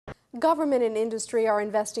Government and industry are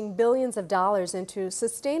investing billions of dollars into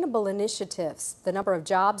sustainable initiatives. The number of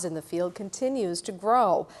jobs in the field continues to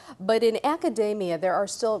grow. But in academia, there are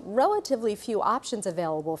still relatively few options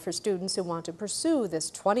available for students who want to pursue this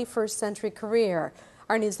 21st century career.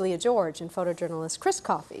 Our News' Leah George and photojournalist Chris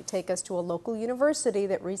Coffey take us to a local university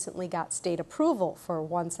that recently got state approval for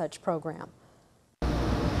one such program.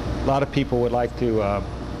 A lot of people would like to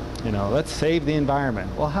let's save the environment.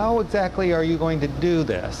 Well, how exactly are you going to do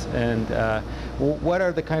this? And what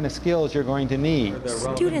are the kind of skills you're going to need?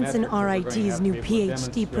 Students in RIT's new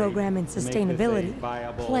Ph.D. program in sustainability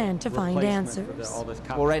plan to find answers.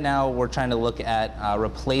 Well, right now we're trying to look at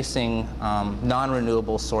replacing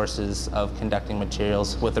non-renewable sources of conducting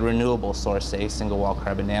materials with a renewable source, say single-wall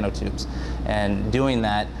carbon nanotubes. And doing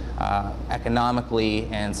that economically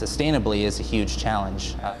and sustainably is a huge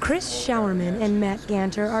challenge. Chris Showerman and Matt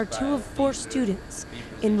Ganter are two of 4 students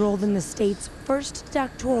enrolled in the state's first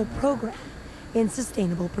doctoral program in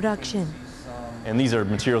sustainable production. And these are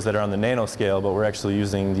materials that are on the nanoscale, but we're actually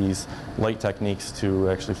using these light techniques to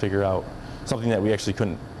actually figure out something that we actually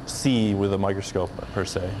couldn't see with a microscope per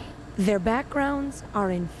se. Their backgrounds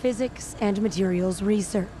are in physics and materials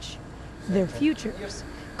research. Their futures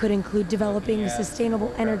could include developing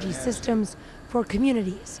sustainable energy systems for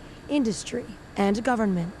communities, industry, and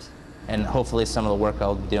government. And hopefully some of the work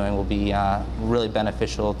I'll be doing will be really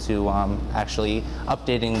beneficial to actually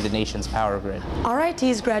updating the nation's power grid.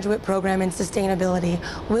 RIT's graduate program in sustainability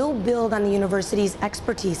will build on the university's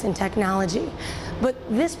expertise in technology. But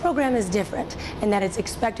this program is different in that it's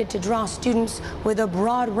expected to draw students with a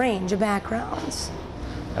broad range of backgrounds.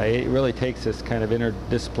 It really takes this kind of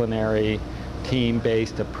interdisciplinary,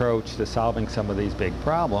 team-based approach to solving some of these big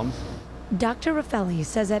problems. Dr. Raffaelle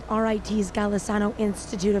says at RIT's Golisano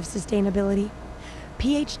Institute of Sustainability,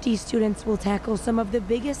 Ph.D. students will tackle some of the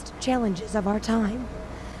biggest challenges of our time,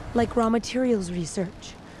 like raw materials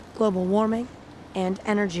research, global warming, and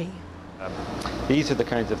energy. These are the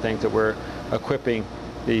kinds of things that we're equipping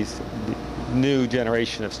these new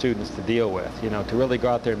generation of students to deal with, to really go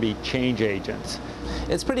out there and be change agents.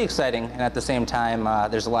 It's pretty exciting, and at the same time,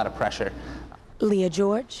 there's a lot of pressure. Leah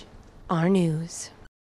George, our News.